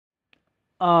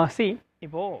C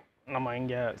இப்போது நம்ம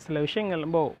இங்கே சில விஷயங்கள்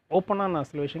ரொம்ப ஓப்பனாக நான்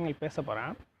சில விஷயங்கள் பேச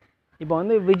போகிறேன். இப்போ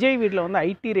வந்து விஜய் வீட்டில் வந்து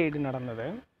ஐடி ரெய்டு நடந்தது.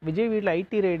 விஜய் வீட்டில்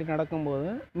ஐடி ரெய்டு நடக்கும்போது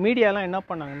மீடியாலாம் என்ன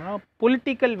பண்ணாங்கன்னா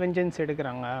பொலிட்டிக்கல் வெஞ்சன்ஸ்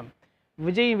எடுக்கிறாங்க.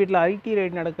 விஜய் வீட்டில் ஐடி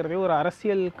ரெய்டு நடக்கிறதே ஒரு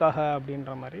அரசியலுக்காக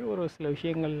அப்படின்ற மாதிரி ஒரு சில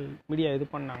விஷயங்கள் மீடியா இது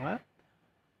பண்ணாங்க.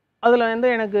 அதில் வந்து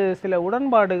எனக்கு சில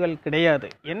உடன்பாடுகள் கிடையாது.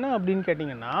 என்ன அப்படின்னு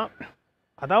கேட்டிங்கன்னா,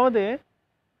 அதாவது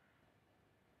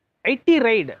ஐடி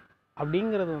ரெய்டு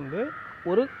அப்படிங்கிறது வந்து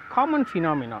ஒரு காமன்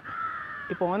ஃபினாமினா.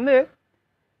 இப்போ வந்து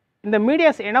இந்த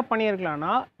மீடியாஸ் என்ன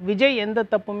பண்ணியிருக்கலாம்னா, விஜய் எந்த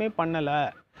தப்புமே பண்ணலை,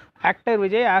 actor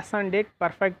Vijay as on date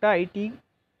பர்ஃபெக்டாக ஐடி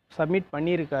சப்மிட்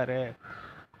பண்ணியிருக்காரு,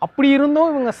 அப்படி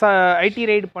இருந்தும் இவங்க ஐடி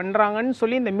ரெய்டு பண்ணுறாங்கன்னு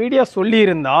சொல்லி இந்த மீடியா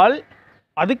சொல்லியிருந்தால்,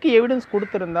 அதுக்கு எவிடன்ஸ்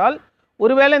கொடுத்துருந்தால்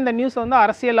ஒருவேளை இந்த நியூஸ் வந்து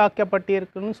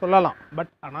அரசியலாக்கப்பட்டிருக்குன்னு சொல்லலாம்.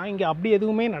 பட் ஆனால் இங்கே அப்படி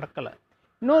எதுவுமே நடக்கலை.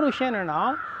 இன்னொரு விஷயம் என்னென்னா,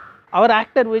 அவர்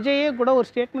ஆக்டர் விஜயே கூட ஒரு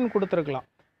ஸ்டேட்மெண்ட் கொடுத்துருக்கலாம்.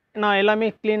 நான் எல்லாமே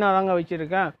க்ளீனாக தாங்க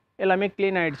வச்சுருக்கேன், எல்லாமே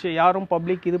க்ளீன் ஆகிடுச்சு, யாரும்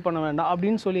பப்ளிக் இது பண்ண வேண்டாம்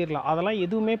அப்படின்னு சொல்லிடலாம். அதெல்லாம்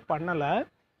எதுவுமே பண்ணலை.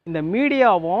 இந்த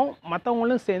மீடியாவும்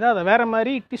மற்றவங்களும் சேர்ந்து அதை வேறு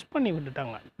மாதிரி ட்விஸ்ட் பண்ணி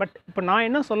விட்டுட்டாங்க. பட் இப்போ நான்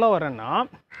என்ன சொல்ல வரேன்னா,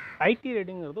 ஐடி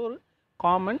ரெய்டுங்கிறது ஒரு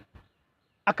காமன்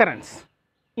அக்கரன்ஸ்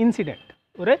இன்சிடெண்ட்.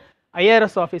 ஒரு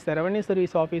IAS officer, revenue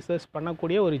service officers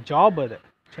பண்ணக்கூடிய ஒரு ஜாப் அது,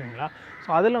 சரிங்களா? ஸோ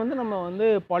அதில் வந்து நம்ம வந்து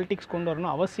பாலிடிக்ஸ் கொண்டு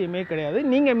வரணும் அவசியமே கிடையாது.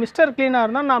 நீங்கள் மிஸ்டர் க்ளீனாக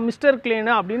இருந்தால் நான் மிஸ்டர்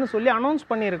க்ளீனு அப்படின்னு சொல்லி அனௌன்ஸ்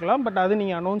பண்ணியிருக்கலாம். பட் அது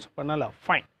நீங்கள் அனௌன்ஸ் பண்ணலை,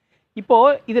 ஃபைன்.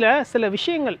 இப்போது இதில் சில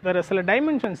விஷயங்கள், வேறு சில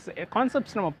டைமென்ஷன்ஸ்,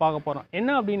 கான்செப்ட்ஸ் நம்ம பார்க்க போகிறோம்.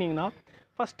 என்ன அப்படின்னிங்கன்னா,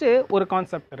 ஃபஸ்ட்டு ஒரு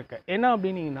கான்செப்ட் இருக்குது. என்ன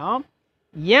அப்படின்னிங்கன்னா,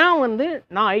 ஏன் வந்து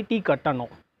நான் ஐடி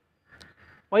கட்டணும்,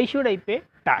 why should I pay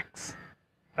tax,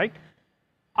 right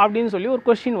அப்படின்னு சொல்லி ஒரு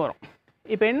கொஸ்டின் வரும்.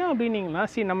 இப்போ என்ன அப்படின்னிங்கன்னா,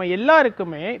 நம்ம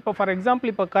எல்லாருக்குமே இப்போ ஃபார்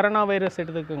எக்ஸாம்பிள் இப்போ கரோனா வைரஸ்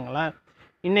எடுத்துக்கோங்களேன்.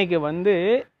 இன்றைக்கி வந்து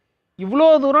இவ்வளோ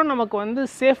தூரம் நமக்கு வந்து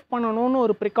சேஃப் பண்ணணும்னு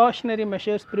ஒரு ப்ரிகாஷனரி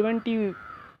மெஷர்ஸ், ப்ரிவென்டிவ்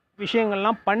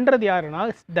விஷயங்கள்லாம் பண்ணுறது யாருன்னா,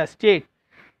 த ஸ்டேட்,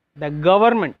 த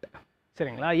கவர்மெண்ட்,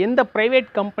 சரிங்களா? எந்த ப்ரைவேட்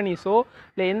கம்பெனிஸோ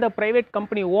இல்லை எந்த ப்ரைவேட்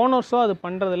கம்பெனி ஓனர்ஸோ அது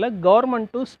பண்ணுறதில்ல,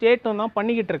 கவர்மெண்ட்டும் ஸ்டேட்டும் தான்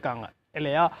பண்ணிக்கிட்டு இருக்காங்க,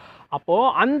 இல்லையா?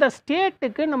 அப்போது அந்த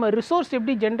ஸ்டேட்டுக்கு நம்ம ரிசோர்ஸ்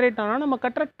எப்படி ஜென்ரேட் ஆனால் நம்ம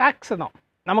கட்டுற டேக்ஸு தான்.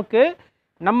 நமக்கு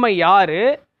நம்ம யார்,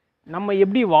 நம்ம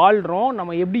எப்படி வாழ்கிறோம்,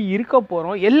 நம்ம எப்படி இருக்க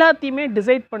போகிறோம் எல்லாத்தையுமே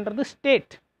டிசைட் பண்ணுறது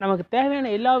ஸ்டேட். நமக்கு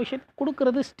தேவையான எல்லா விஷயத்தையும்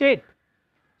கொடுக்கறது ஸ்டேட்.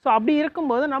 ஸோ அப்படி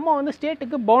இருக்கும்போது நம்ம வந்து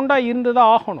ஸ்டேட்டுக்கு பவுண்டாக இருந்து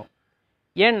தான் ஆகணும்.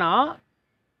 ஏன்னா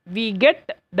we get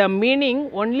the meaning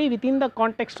only within the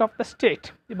context of the state.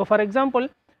 இப்போ ஃபார் எக்ஸாம்பிள்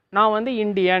நான் வந்து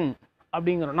இந்தியன்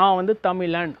அப்படிங்கிறோம், நான் வந்து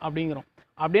தமிழன் அப்படிங்கிறோம்.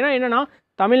 அப்படின்னா என்னென்னா,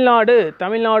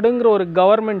 தமிழ்நாடுங்கிற ஒரு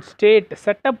கவர்மெண்ட் ஸ்டேட்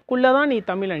செட்டப்குள்ளே தான் நீ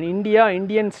தமிழன்.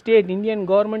 இந்தியன் ஸ்டேட், இந்தியன்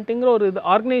கவர்மெண்ட்டுங்கிற ஒரு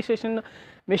ஆர்கனைசேஷன்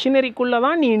மெஷினரிக்குள்ளே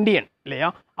தான் நீ இந்தியன், இல்லையா?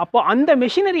 அப்போ அந்த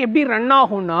மெஷினரி எப்படி ரன்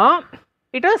ஆகும்னா,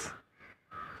 it is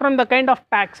from the kind of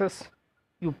taxes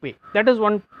you pay. That is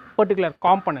one particular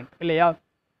component, இல்லையா?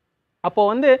 அப்போ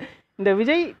வந்து இந்த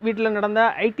விஜய் வீட்டில் நடந்த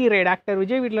ஐடி ரெய்டு, ஆக்டர்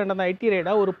விஜய் வீட்டில் நடந்த ஐடி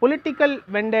ரெய்டா ஒரு பொலிட்டிக்கல்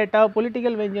வெண்டேட்டா,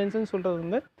 பொலிட்டிக்கல் வெஞ்சன்ஸ்ன்னு சொல்கிறது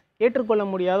வந்து ஏற்றுக்கொள்ள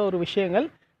முடியாத ஒரு விஷயங்கள்.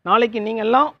 நாளைக்கு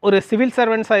நீங்கள்லாம் ஒரு சிவில்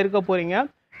சர்வெண்ட்ஸாக இருக்க போகிறீங்க,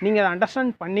 நீங்கள் அதை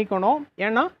அண்டர்ஸ்டாண்ட் பண்ணிக்கணும்.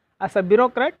 ஏன்னா as a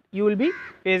bureaucrat you will be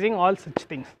facing all such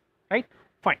things, right?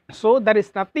 Fine. So there is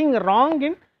nothing wrong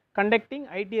in conducting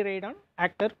IT raid on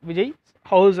actor Vijay's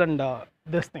house and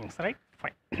these things, right?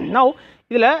 Fine. Now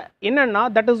idhula enna,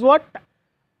 that is what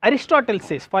Aristotle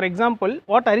says. For example,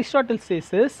 what Aristotle says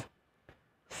is,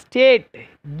 state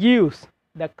gives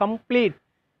the complete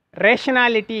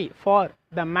rationality for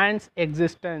the man's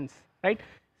existence, right?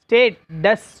 State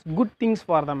does good things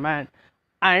for the man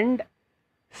and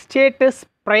state is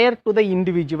prior to the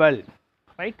individual,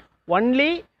 right?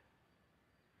 Only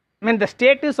when the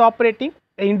state is operating,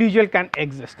 the individual can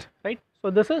exist, right? So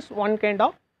this is one kind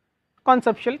of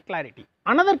conceptual clarity.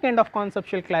 Another kind of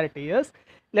conceptual clarity is,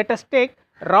 let us take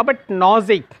Robert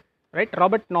Nozick, right?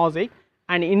 Robert Nozick,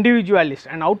 an individualist,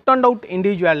 an out and out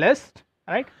individualist,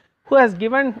 right, who has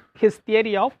given his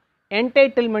theory of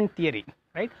entitlement theory,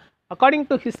 right? According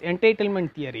to his entitlement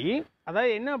theory, அதாவது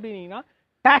என்ன அப்படின்னா,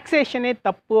 டாக்ஸேஷனே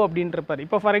தப்பு அப்படின்றப்பார்.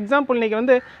 இப்போ for example இன்றைக்கி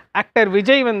வந்து actor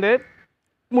Vijay வந்து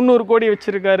 300 கோடி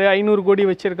வச்சுருக்காரு, 500 கோடி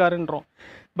வச்சுருக்காருன்றோம்.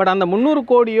 பட் அந்த 300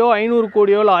 கோடியோ 500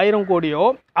 கோடியோ இல்லை 1000 கோடியோ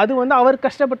அது வந்து அவர்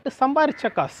கஷ்டப்பட்டு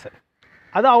சம்பாதிச்ச காசு,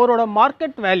 அது அவரோட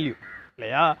மார்க்கெட் வேல்யூ,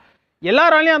 இல்லையா?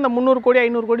 எல்லாராலையும் அந்த 300 கோடி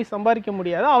 500 கோடி சம்பாதிக்க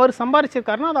முடியாது. அவர்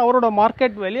சம்பாதிச்சிருக்காருன்னா அது அவரோட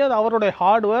மார்க்கெட் வேல்யூ, அது அவருடைய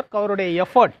ஹார்ட் ஒர்க், அவருடைய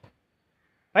எஃபர்ட்,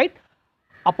 ரைட்?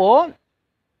 அப்போது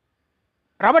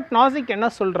ராபர்ட் நாசிக் என்ன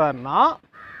சொல்கிறாருன்னா,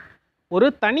 ஒரு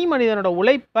தனி மனிதனோட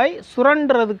உழைப்பை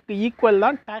சுரண்டுறதுக்கு ஈக்குவல்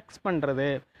தான் டேக்ஸ் பண்ணுறது.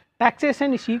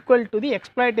 Taxation is equal to the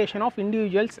exploitation of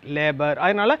individuals labour.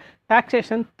 அதனால்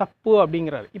டாக்ஸேஷன் தப்பு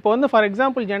அப்படிங்கிறாரு. இப்போ வந்து ஃபார்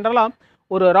எக்ஸாம்பிள் ஜென்ரலாக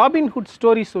ஒரு ராபின்ஹுட்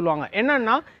ஸ்டோரி சொல்லுவாங்க.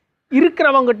 என்னென்னா,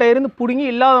 இருக்கிறவங்ககிட்ட இருந்து பிடுங்கி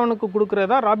இல்லாதவனுக்கு கொடுக்குறது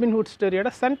தான் ராபின்ஹுட்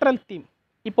ஸ்டோரியோட சென்ட்ரல் தீம்.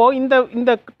 இப்போது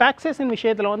இந்த டாக்ஸேஷன்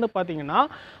விஷயத்தில் வந்து பார்த்தீங்கன்னா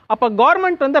அப்போ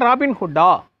கவர்மெண்ட் வந்து ராபின்ஹுட்டா,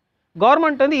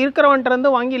 கவர்மெண்ட் வந்து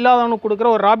இருக்கிறவன்ட்டு வாங்கி இல்லாதவனுக்கு கொடுக்குற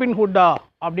ஒரு ராபின்ஹுட்டா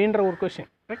அப்படின்ற ஒரு கொஷின்,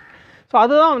 ரைட்? ஸோ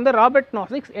அதுதான் வந்து Robert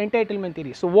நாசிக்ஸ் entitlement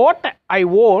theory. So what I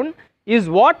own is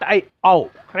what I owe,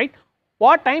 right?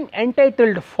 What I am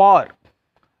entitled for,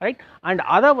 right? And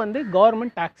அதை வந்து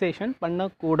கவர்மெண்ட் டாக்ஸேஷன்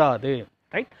பண்ணக்கூடாது,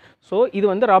 ரைட்? ஸோ இது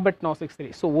வந்து ராபர்ட் நாசிக்ஸ்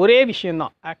தியரி. ஸோ ஒரே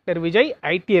விஷயந்தான் ஆக்டர் விஜய்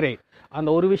ஐடி ரைட். அந்த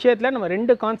ஒரு விஷயத்தில் நம்ம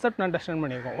 2 கான்செப்ட் அண்டர்ஸ்டாண்ட்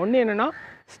பண்ணியிருக்கோம். ஒன்று என்னென்னா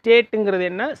ஸ்டேட்டுங்கிறது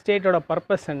என்ன, ஸ்டேட்டோட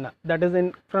பர்பஸ் என்ன, that is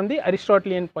in from the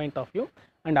Aristotelian point of view.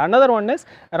 And another one is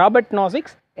Robert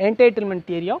நாசிக்ஸ் entitlement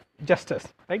theory of justice,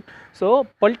 right? So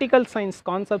political science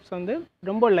concepts வந்து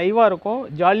ரொம்ப லைவாக இருக்கும்,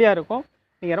 ஜாலியாக இருக்கும்.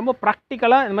 நீங்கள் ரொம்ப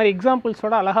ப்ராக்டிக்கலாக இந்த மாதிரி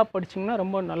எக்ஸாம்பிள்ஸோட அழகாக படிச்சிங்கன்னா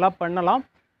ரொம்ப நல்லா பண்ணலாம்.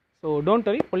 So don't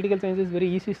worry, political science is very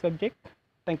easy subject.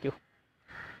 Thank you.